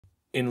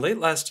In late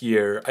last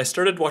year, I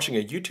started watching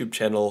a YouTube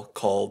channel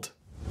called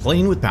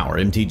Playing with Power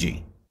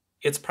MTG.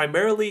 It's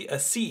primarily a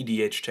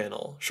cEDH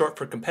channel, short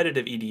for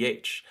competitive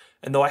EDH,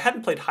 and though I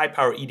hadn't played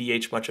high-power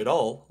EDH much at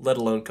all, let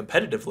alone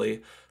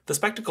competitively, the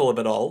spectacle of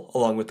it all,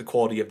 along with the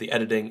quality of the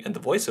editing and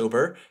the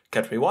voiceover,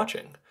 kept me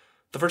watching.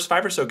 The first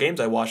 5 or so games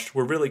I watched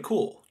were really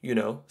cool,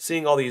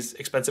 seeing all these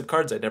expensive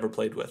cards I'd never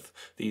played with,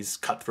 these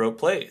cutthroat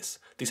plays,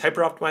 these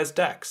hyper-optimized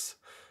decks.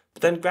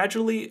 But then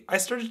gradually, I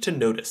started to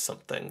notice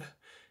something.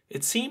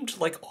 It seemed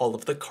like all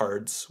of the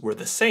cards were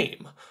the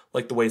same.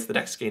 Like the ways the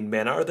decks gain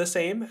mana are the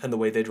same, and the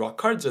way they draw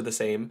cards are the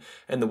same,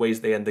 and the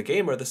ways they end the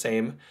game are the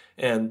same,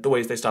 and the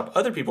ways they stop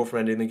other people from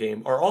ending the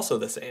game are also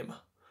the same.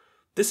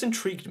 This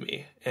intrigued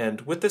me,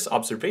 and with this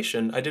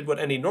observation, I did what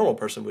any normal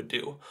person would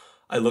do.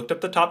 I looked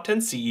up the top 10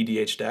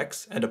 cEDH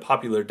decks and a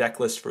popular deck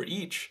list for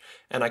each,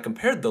 and I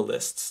compared the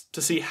lists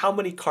to see how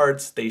many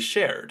cards they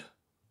shared.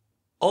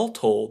 All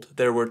told,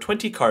 there were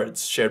 20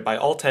 cards shared by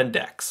all 10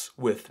 decks,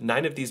 with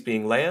 9 of these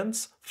being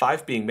lands,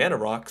 5 being mana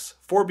rocks,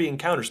 4 being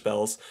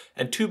counterspells,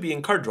 and 2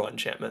 being card draw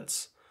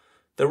enchantments.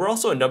 There were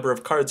also a number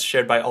of cards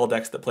shared by all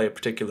decks that play a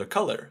particular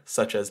color,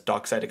 such as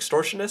Dockside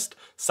Extortionist,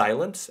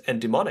 Silence, and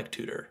Demonic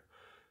Tutor.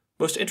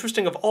 Most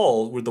interesting of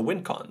all were the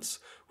win cons,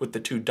 with the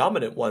 2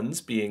 dominant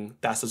ones being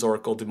Thassa's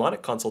Oracle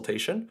Demonic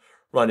Consultation,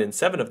 run in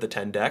 7 of the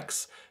 10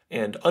 decks,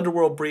 and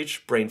Underworld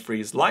Breach Brain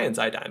Freeze Lion's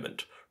Eye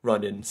Diamond,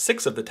 run in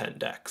 6 of the 10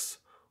 decks.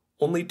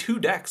 Only 2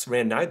 decks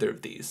ran neither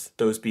of these,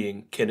 those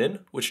being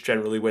Kinnan, which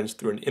generally wins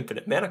through an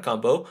infinite mana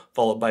combo,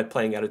 followed by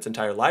playing out its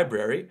entire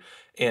library,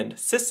 and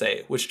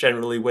Sisay, which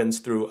generally wins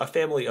through a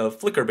family of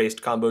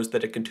flicker-based combos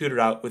that it can tutor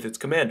out with its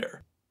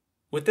commander.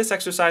 With this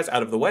exercise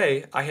out of the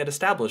way, I had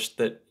established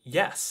that,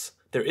 yes,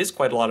 there is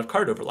quite a lot of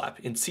card overlap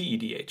in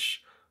cEDH.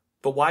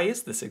 But why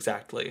is this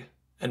exactly?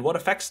 And what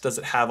effects does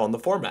it have on the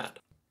format?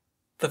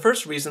 The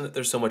first reason that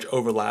there's so much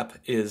overlap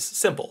is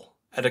simple.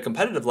 At a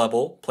competitive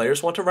level,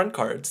 players want to run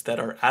cards that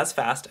are as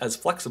fast, as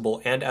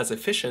flexible, and as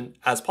efficient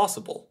as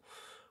possible.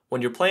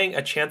 When you're playing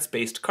a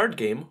chance-based card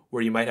game,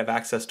 where you might have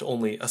access to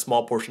only a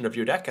small portion of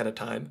your deck at a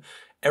time,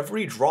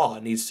 every draw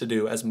needs to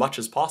do as much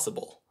as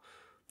possible.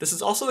 This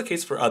is also the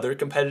case for other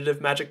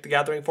competitive Magic the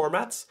Gathering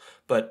formats,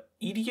 but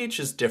EDH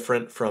is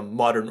different from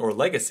Modern or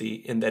Legacy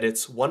in that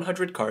it's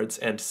 100 cards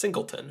and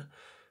singleton.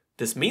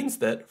 This means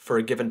that, for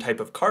a given type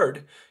of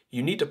card,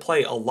 you need to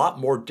play a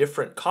lot more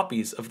different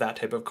copies of that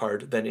type of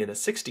card than in a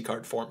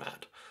 60-card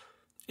format.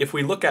 If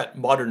we look at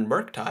Modern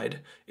Murktide,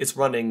 it's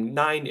running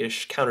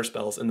 9-ish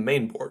counterspells in the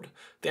main board.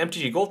 The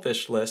MTG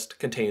Goldfish list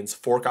contains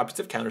 4 copies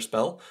of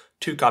Counterspell,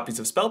 2 copies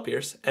of Spell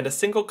Pierce, and a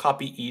single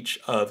copy each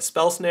of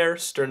Spell Snare,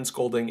 Stern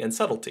Scolding, and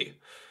Subtlety.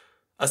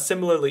 A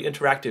similarly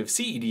interactive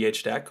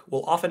cEDH deck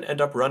will often end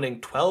up running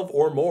 12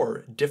 or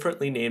more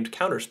differently named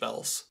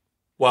counterspells.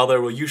 While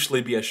there will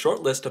usually be a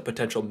short list of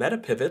potential meta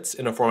pivots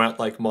in a format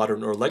like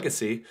Modern or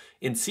Legacy,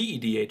 in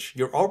cEDH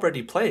you're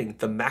already playing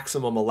the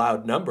maximum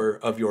allowed number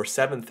of your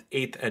 7th,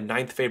 8th, and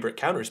 9th favorite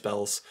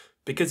counterspells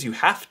because you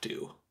have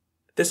to.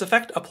 This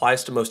effect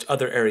applies to most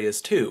other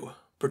areas too,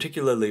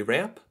 particularly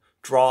ramp,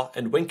 draw,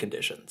 and win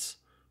conditions.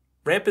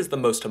 Ramp is the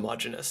most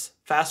homogeneous.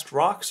 Fast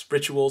rocks,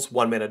 rituals,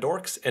 1-mana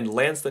dorks, and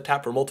lands that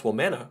tap for multiple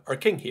mana are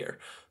king here,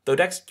 though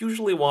decks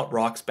usually want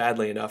rocks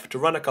badly enough to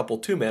run a couple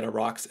 2-mana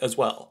rocks as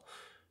well.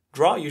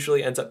 Draw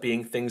usually ends up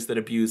being things that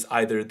abuse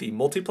either the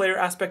multiplayer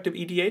aspect of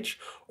EDH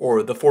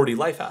or the 4D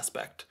life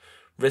aspect.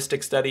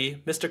 Rhystic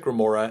Study, Mystic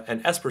Remora,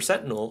 and Esper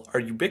Sentinel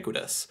are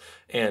ubiquitous,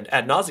 and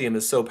Ad Nauseam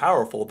is so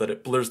powerful that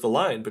it blurs the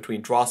line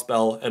between draw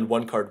spell and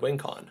one-card win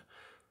con.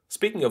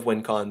 Speaking of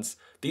win cons,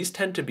 these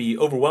tend to be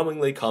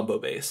overwhelmingly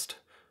combo-based.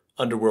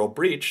 Underworld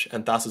Breach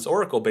and Thassa's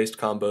Oracle-based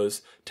combos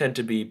tend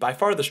to be by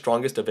far the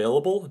strongest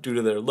available due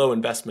to their low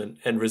investment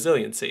and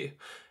resiliency,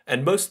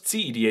 and most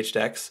cEDH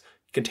decks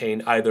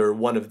contain either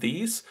one of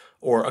these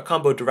or a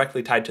combo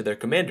directly tied to their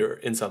commander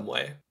in some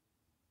way.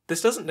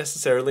 This doesn't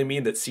necessarily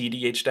mean that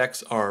cEDH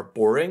decks are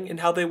boring in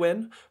how they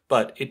win,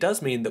 but it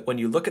does mean that when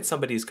you look at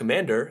somebody's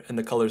commander and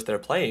the colors they're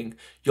playing,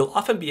 you'll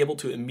often be able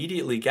to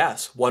immediately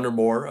guess one or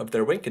more of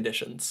their win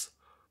conditions.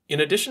 In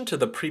addition to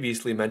the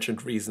previously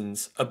mentioned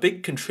reasons, a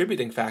big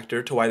contributing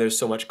factor to why there's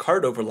so much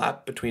card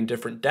overlap between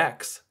different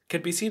decks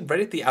can be seen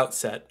right at the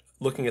outset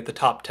looking at the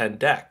top 10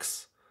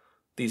 decks.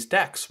 These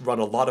decks run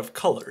a lot of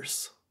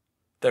colors.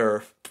 There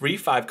are 3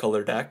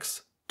 5-color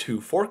decks,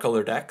 2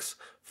 4-color decks,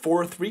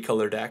 4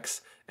 3-color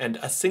decks, and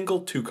a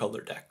single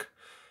 2-color deck.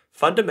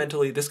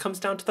 Fundamentally, this comes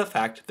down to the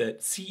fact that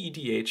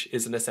cEDH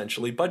is an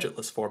essentially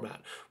budgetless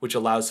format, which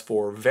allows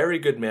for very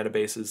good mana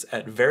bases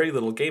at very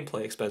little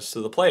gameplay expense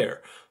to the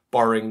player,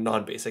 barring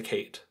non-basic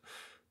hate.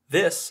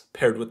 This,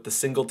 paired with the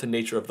singleton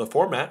nature of the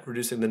format,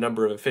 reducing the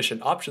number of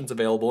efficient options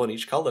available in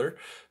each color,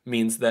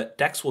 means that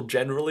decks will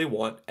generally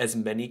want as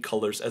many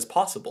colors as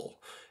possible,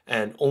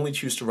 and only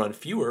choose to run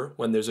fewer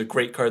when there's a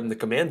great card in the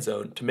command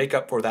zone to make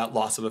up for that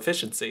loss of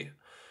efficiency.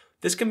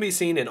 This can be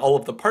seen in all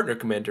of the partner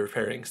commander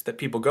pairings that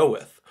people go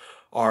with.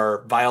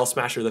 Are Vile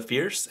Smasher the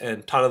Fierce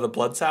and Tana the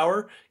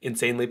Bloodsour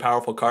insanely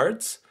powerful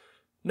cards?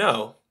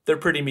 No, they're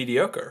pretty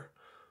mediocre.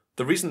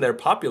 The reason they're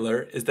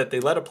popular is that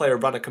they let a player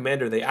run a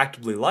commander they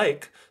actively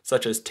like,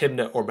 such as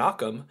Timna or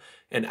Malcolm,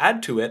 and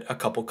add to it a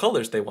couple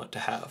colors they want to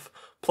have,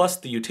 plus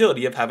the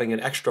utility of having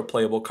an extra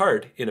playable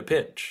card in a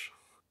pinch.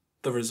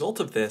 The result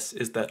of this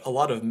is that a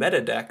lot of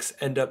meta decks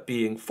end up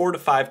being 4 to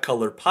 5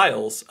 color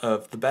piles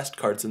of the best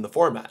cards in the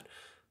format.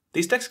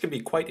 These decks can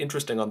be quite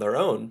interesting on their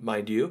own,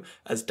 mind you,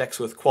 as decks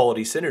with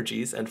quality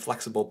synergies and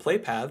flexible play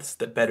paths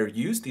that better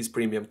use these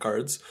premium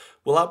cards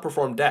will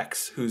outperform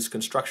decks whose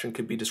construction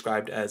could be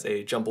described as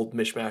a jumbled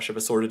mishmash of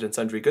assorted and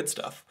sundry good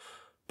stuff.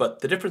 But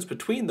the difference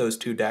between those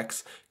two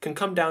decks can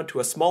come down to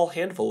a small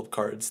handful of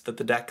cards that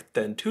the deck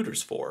then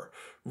tutors for,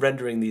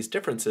 rendering these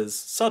differences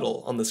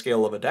subtle on the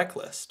scale of a deck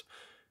list.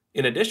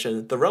 In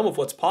addition, the realm of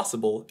what's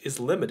possible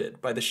is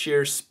limited by the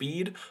sheer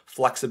speed,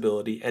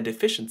 flexibility, and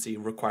efficiency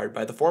required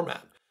by the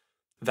format.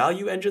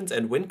 Value engines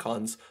and win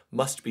cons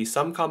must be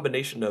some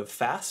combination of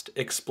fast,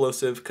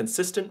 explosive,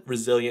 consistent,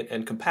 resilient,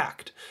 and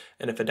compact,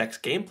 and if a deck's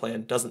game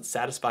plan doesn't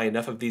satisfy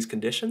enough of these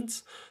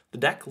conditions, the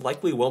deck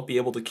likely won't be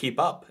able to keep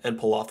up and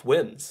pull off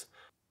wins.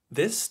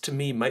 This, to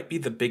me, might be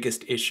the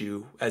biggest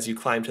issue as you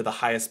climb to the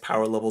highest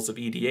power levels of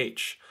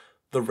EDH.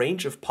 The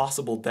range of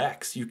possible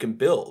decks you can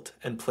build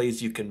and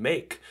plays you can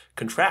make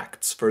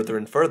contracts further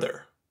and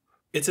further.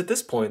 It's at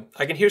this point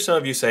I can hear some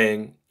of you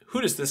saying, who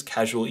does this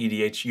casual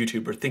EDH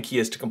YouTuber think he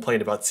is to complain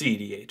about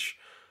cEDH?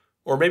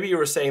 Or maybe you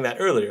were saying that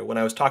earlier when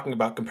I was talking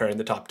about comparing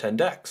the top 10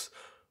 decks.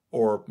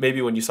 Or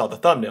maybe when you saw the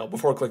thumbnail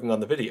before clicking on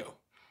the video.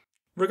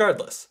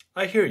 Regardless,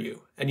 I hear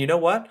you, and you know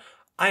what?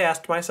 I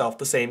asked myself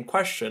the same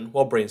question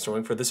while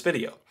brainstorming for this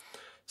video.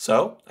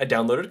 So, I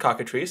downloaded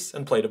Cockatrice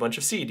and played a bunch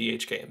of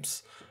cEDH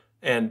games.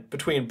 And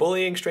between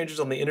bullying strangers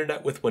on the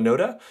internet with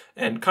Winota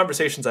and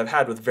conversations I've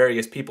had with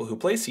various people who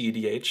play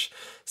cEDH,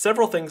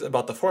 several things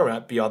about the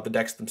format beyond the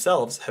decks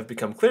themselves have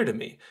become clear to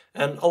me,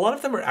 and a lot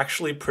of them are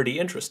actually pretty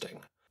interesting.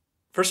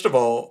 First of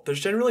all,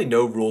 there's generally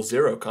no Rule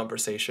Zero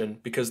conversation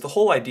because the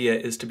whole idea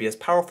is to be as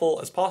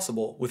powerful as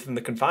possible within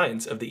the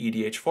confines of the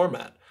EDH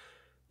format.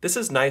 This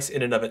is nice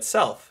in and of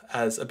itself,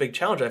 as a big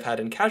challenge I've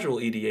had in casual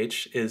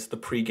EDH is the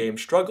pre-game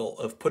struggle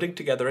of putting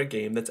together a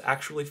game that's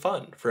actually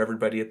fun for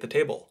everybody at the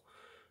table.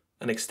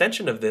 An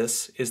extension of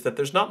this is that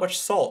there's not much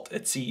salt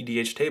at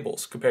cEDH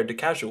tables compared to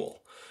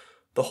casual.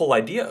 The whole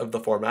idea of the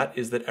format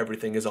is that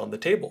everything is on the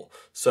table,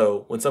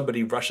 so when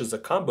somebody rushes a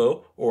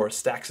combo or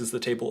staxes the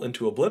table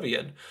into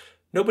oblivion,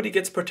 nobody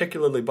gets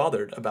particularly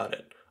bothered about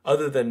it,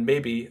 other than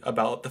maybe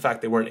about the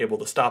fact they weren't able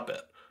to stop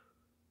it.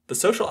 The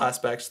social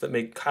aspects that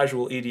make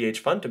casual EDH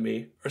fun to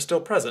me are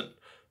still present.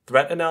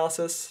 Threat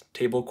analysis,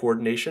 table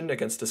coordination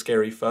against a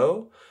scary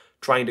foe,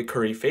 trying to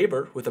curry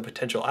favor with a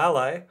potential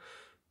ally,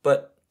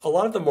 but a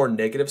lot of the more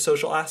negative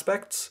social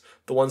aspects,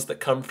 the ones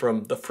that come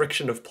from the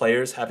friction of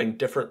players having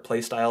different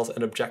playstyles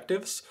and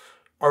objectives,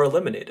 are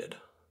eliminated.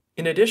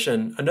 In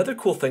addition, another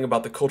cool thing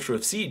about the culture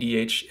of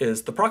cEDH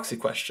is the proxy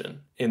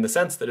question, in the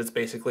sense that it's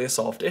basically a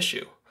solved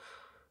issue.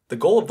 The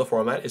goal of the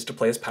format is to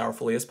play as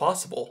powerfully as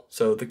possible,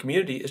 so the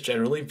community is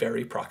generally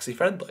very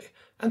proxy-friendly,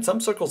 and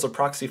some circles are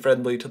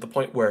proxy-friendly to the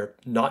point where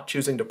not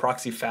choosing to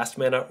proxy fast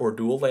mana or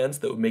dual lands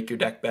that would make your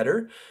deck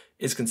better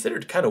is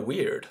considered kind of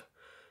weird.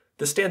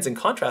 This stands in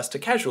contrast to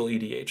casual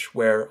EDH,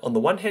 where on the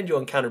one hand you'll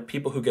encounter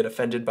people who get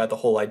offended by the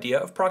whole idea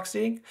of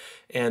proxying,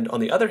 and on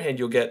the other hand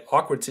you'll get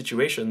awkward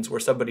situations where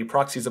somebody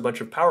proxies a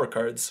bunch of power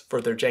cards for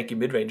their janky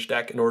midrange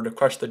deck in order to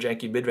crush the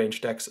janky midrange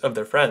decks of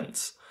their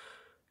friends.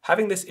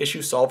 Having this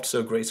issue solved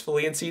so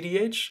gracefully in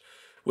cEDH,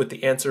 with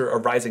the answer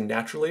arising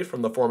naturally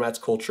from the format's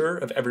culture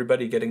of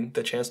everybody getting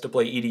the chance to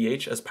play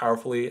EDH as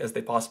powerfully as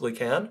they possibly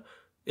can,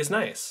 is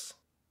nice.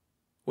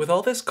 With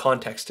all this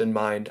context in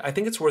mind, I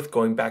think it's worth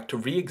going back to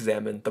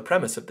re-examine the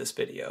premise of this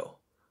video.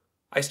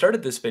 I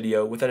started this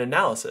video with an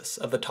analysis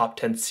of the top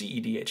 10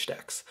 cEDH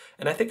decks,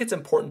 and I think it's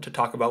important to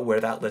talk about where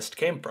that list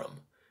came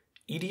from.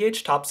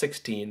 EDH Top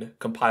 16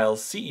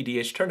 compiles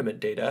cEDH tournament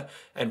data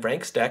and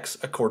ranks decks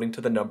according to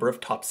the number of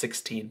top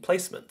 16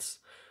 placements.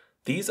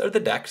 These are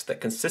the decks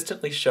that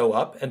consistently show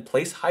up and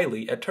place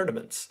highly at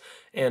tournaments,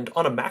 and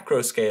on a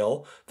macro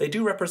scale, they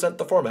do represent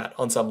the format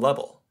on some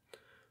level.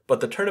 But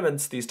the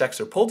tournaments these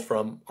decks are pulled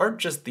from aren't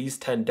just these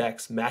 10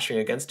 decks mashing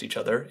against each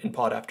other in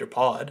pod after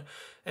pod,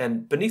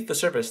 and beneath the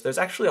surface there's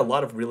actually a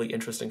lot of really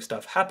interesting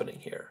stuff happening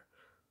here.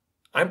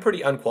 I'm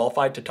pretty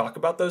unqualified to talk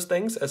about those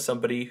things as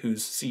somebody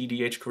whose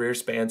cEDH career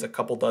spans a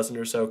couple dozen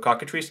or so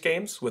Cockatrice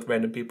games with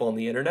random people on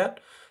the internet,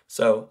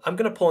 so I'm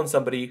going to pull in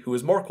somebody who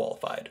is more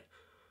qualified.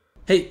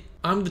 Hey,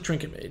 I'm the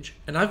Trinket Mage,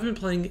 and I've been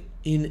playing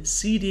in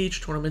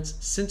cEDH tournaments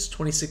since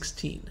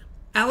 2016.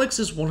 Alex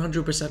is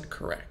 100%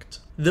 correct.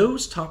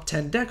 Those top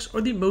 10 decks are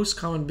the most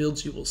common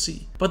builds you will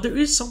see, but there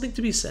is something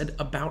to be said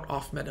about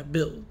off-meta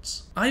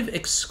builds. I've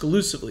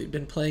exclusively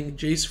been playing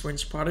Jace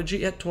Vryn's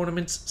Prodigy at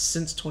tournaments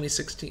since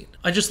 2016.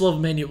 I just love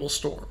Manual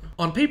Storm.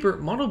 On paper,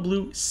 Mono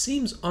Blue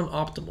seems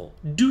unoptimal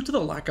due to the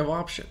lack of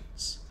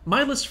options.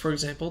 My list, for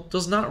example,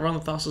 does not run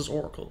Thassa's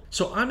Oracle,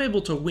 so I'm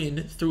able to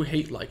win through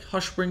hate like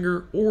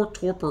Hushbringer or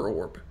Torpor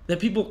Orb that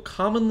people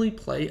commonly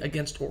play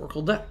against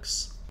Oracle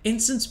decks.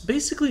 And since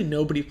basically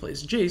nobody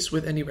plays Jace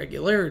with any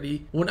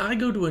regularity, when I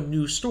go to a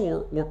new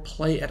store or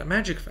play at a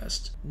Magic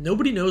Fest,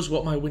 nobody knows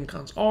what my win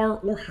cons are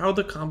or how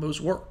the combos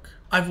work.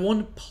 I've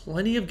won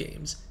plenty of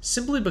games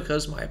simply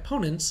because my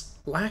opponents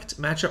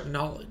lacked matchup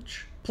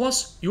knowledge.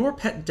 Plus, your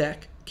pet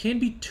deck can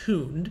be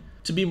tuned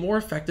to be more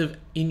effective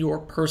in your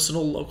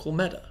personal local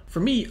meta. For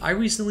me, I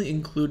recently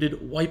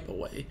included Wipe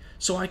Away,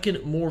 so I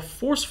can more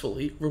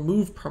forcefully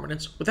remove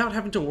permanents without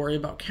having to worry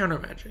about counter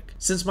magic,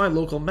 since my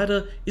local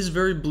meta is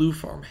very blue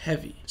farm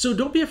heavy. So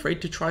don't be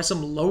afraid to try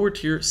some lower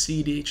tier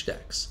cEDH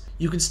decks.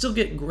 You can still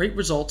get great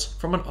results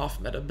from an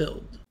off-meta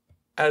build.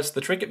 As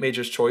the Trinket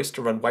Mage's choice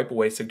to run Wipe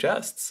Away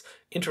suggests,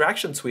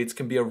 interaction suites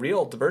can be a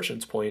real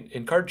divergence point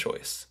in card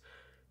choice.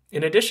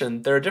 In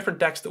addition, there are different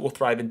decks that will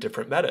thrive in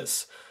different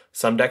metas.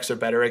 Some decks are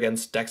better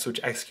against decks which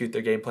execute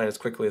their game plan as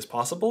quickly as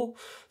possible,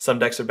 some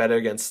decks are better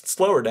against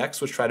slower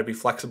decks which try to be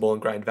flexible and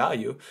grind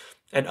value,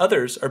 and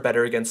others are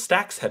better against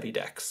stacks-heavy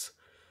decks.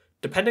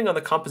 Depending on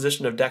the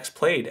composition of decks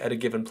played at a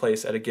given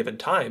place at a given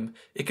time,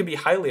 it can be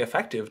highly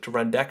effective to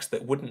run decks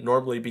that wouldn't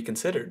normally be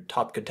considered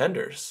top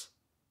contenders.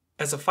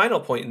 As a final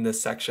point in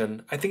this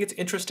section, I think it's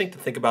interesting to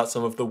think about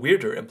some of the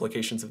weirder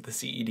implications of the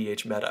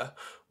cEDH meta,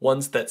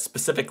 ones that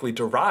specifically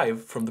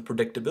derive from the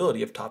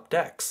predictability of top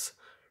decks.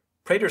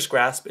 Praetor's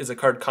Grasp is a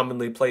card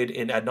commonly played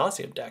in ad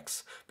nauseam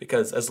decks,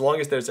 because as long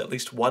as there's at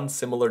least one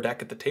similar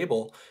deck at the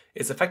table,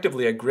 it's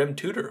effectively a Grim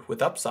Tutor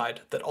with upside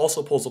that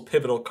also pulls a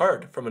pivotal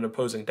card from an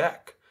opposing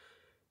deck.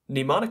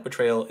 Mnemonic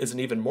Betrayal is an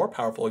even more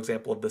powerful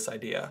example of this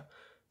idea.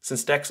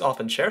 Since decks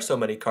often share so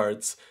many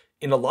cards,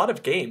 in a lot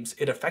of games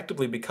it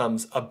effectively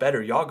becomes a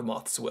better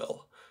Yawgmoth's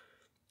Will.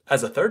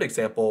 As a third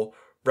example,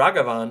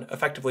 Ragavan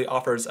effectively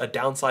offers a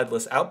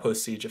downsideless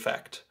Outpost Siege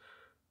effect.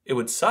 It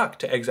would suck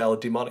to exile a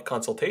Demonic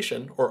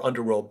Consultation or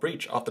Underworld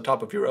Breach off the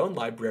top of your own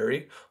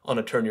library on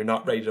a turn you're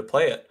not ready to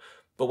play it,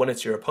 but when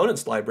it's your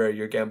opponent's library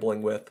you're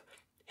gambling with,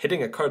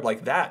 hitting a card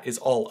like that is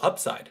all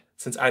upside,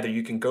 since either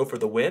you can go for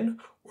the win,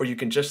 or you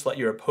can just let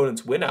your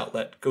opponent's win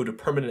outlet go to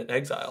permanent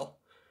exile.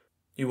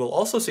 You will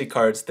also see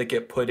cards that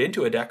get put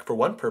into a deck for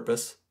one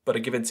purpose, but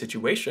a given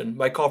situation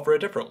might call for a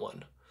different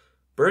one.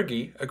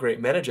 Burgi, a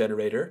great mana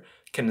generator,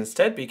 can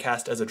instead be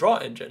cast as a draw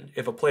engine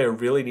if a player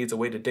really needs a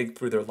way to dig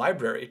through their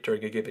library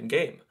during a given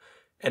game.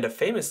 And a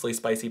famously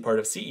spicy part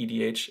of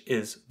cEDH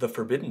is the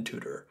Forbidden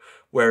Tutor,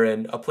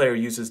 wherein a player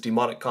uses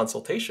Demonic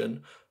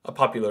Consultation, a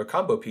popular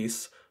combo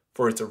piece,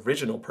 for its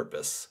original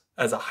purpose,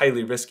 as a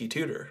highly risky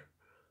tutor.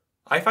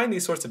 I find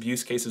these sorts of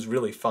use cases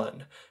really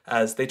fun,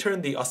 as they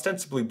turn the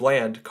ostensibly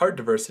bland card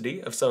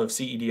diversity of some of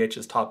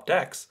cEDH's top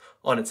decks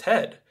on its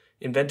head,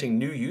 inventing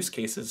new use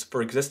cases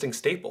for existing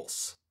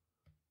staples.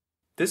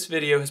 This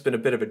video has been a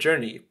bit of a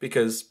journey,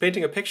 because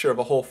painting a picture of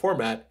a whole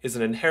format is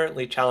an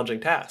inherently challenging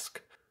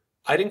task.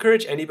 I'd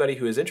encourage anybody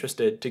who is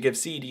interested to give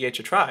cEDH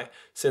a try,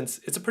 since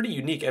it's a pretty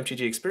unique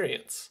MTG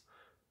experience.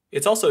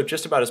 It's also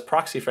just about as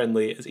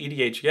proxy-friendly as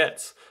EDH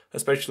gets,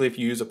 especially if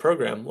you use a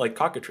program like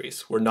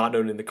Cockatrice, where not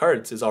owning the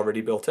cards is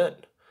already built in.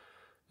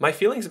 My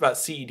feelings about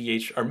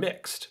cEDH are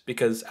mixed,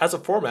 because as a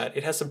format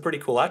it has some pretty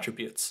cool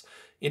attributes.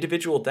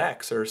 Individual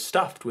decks are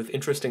stuffed with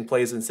interesting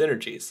plays and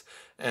synergies,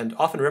 and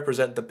often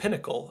represent the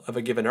pinnacle of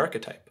a given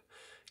archetype.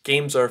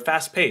 Games are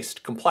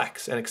fast-paced,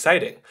 complex, and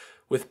exciting,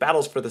 with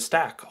battles for the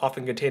stack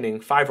often containing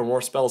 5 or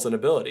more spells and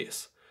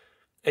abilities.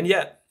 And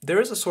yet,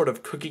 there is a sort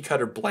of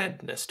cookie-cutter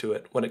blandness to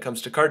it when it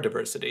comes to card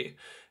diversity,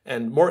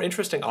 and more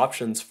interesting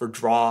options for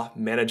draw,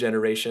 mana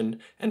generation,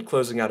 and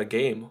closing out a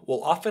game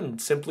will often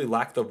simply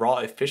lack the raw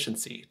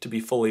efficiency to be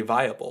fully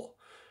viable.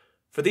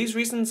 For these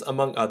reasons,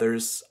 among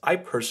others, I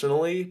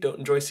personally don't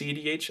enjoy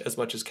cEDH as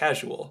much as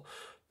casual,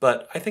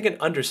 but I think an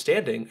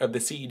understanding of the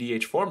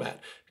cEDH format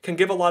can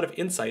give a lot of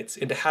insights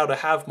into how to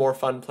have more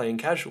fun playing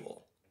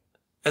casual.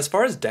 As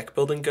far as deck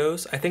building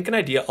goes, I think an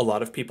idea a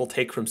lot of people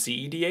take from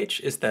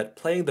cEDH is that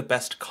playing the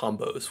best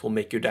combos will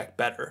make your deck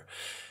better.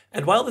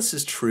 And while this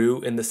is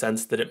true in the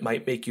sense that it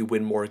might make you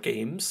win more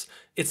games,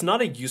 it's not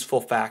a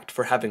useful fact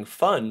for having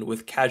fun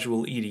with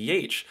casual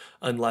EDH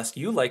unless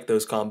you like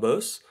those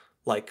combos,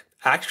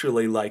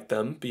 actually like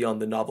them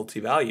beyond the novelty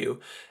value,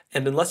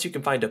 and unless you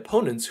can find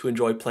opponents who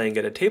enjoy playing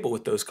at a table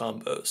with those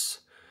combos.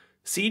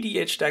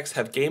 cEDH decks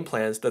have game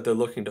plans that they're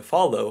looking to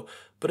follow,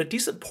 but a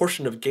decent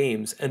portion of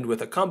games end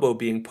with a combo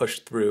being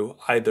pushed through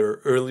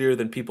either earlier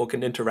than people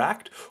can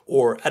interact,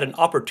 or at an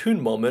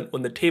opportune moment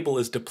when the table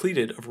is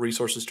depleted of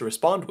resources to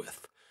respond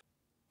with.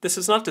 This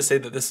is not to say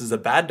that this is a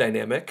bad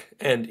dynamic,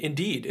 and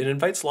indeed, it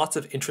invites lots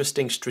of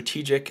interesting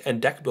strategic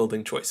and deck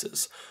building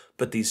choices,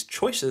 but these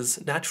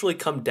choices naturally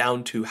come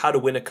down to how to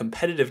win a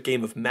competitive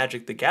game of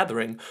Magic the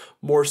Gathering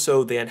more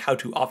so than how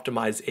to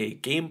optimize a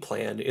game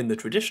plan in the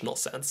traditional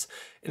sense,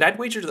 and I'd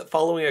wager that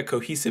following a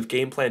cohesive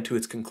game plan to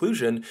its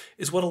conclusion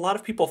is what a lot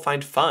of people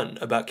find fun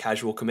about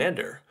Casual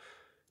Commander.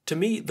 To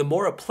me, the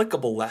more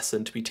applicable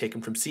lesson to be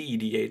taken from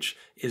cEDH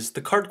is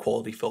the card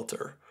quality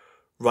filter.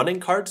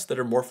 Running cards that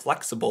are more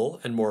flexible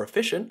and more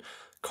efficient,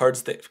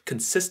 cards that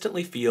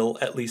consistently feel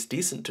at least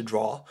decent to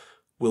draw,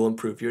 will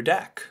improve your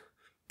deck.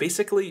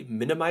 Basically,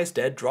 minimize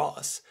dead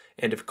draws,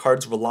 and if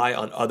cards rely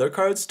on other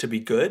cards to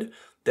be good,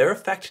 their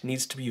effect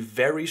needs to be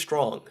very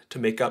strong to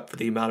make up for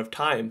the amount of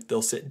time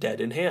they'll sit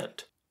dead in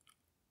hand.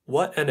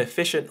 What an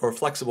efficient or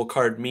flexible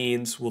card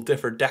means will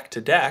differ deck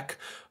to deck,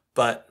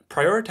 but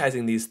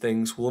prioritizing these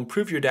things will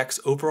improve your deck's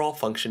overall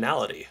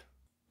functionality.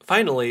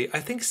 Finally, I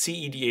think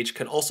cEDH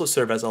can also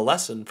serve as a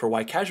lesson for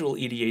why casual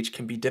EDH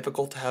can be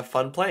difficult to have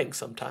fun playing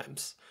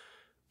sometimes.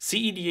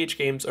 cEDH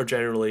games are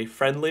generally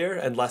friendlier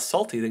and less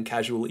salty than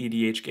casual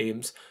EDH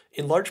games,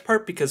 in large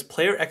part because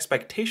player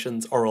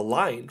expectations are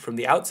aligned from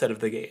the outset of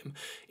the game,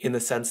 in the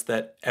sense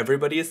that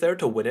everybody is there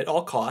to win at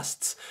all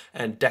costs,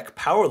 and deck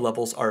power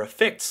levels are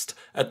affixed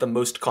at the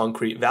most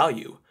concrete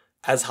value,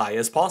 as high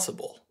as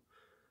possible.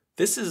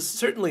 This is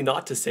certainly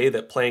not to say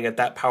that playing at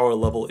that power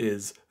level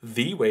is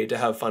the way to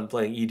have fun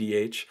playing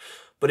EDH,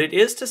 but it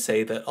is to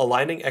say that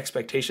aligning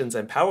expectations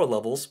and power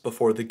levels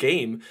before the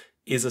game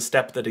is a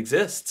step that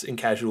exists in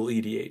casual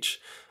EDH,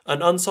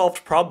 an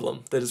unsolved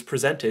problem that is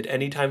presented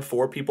anytime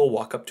 4 people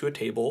walk up to a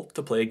table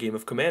to play a game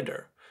of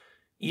Commander.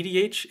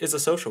 EDH is a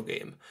social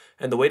game,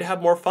 and the way to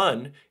have more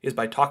fun is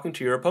by talking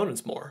to your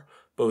opponents more,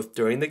 both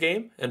during the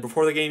game and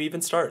before the game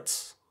even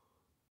starts.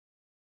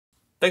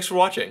 Thanks for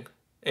watching,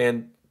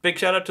 and big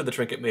shout out to the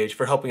Trinket Mage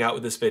for helping out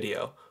with this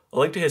video. A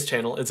link to his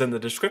channel is in the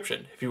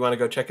description if you want to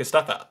go check his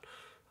stuff out.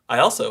 I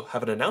also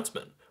have an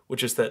announcement,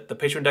 which is that the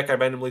patron deck I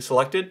randomly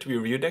selected to be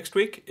reviewed next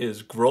week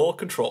is Groll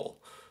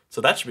Control, so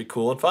that should be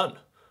cool and fun.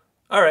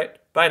 Alright,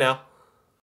 bye now.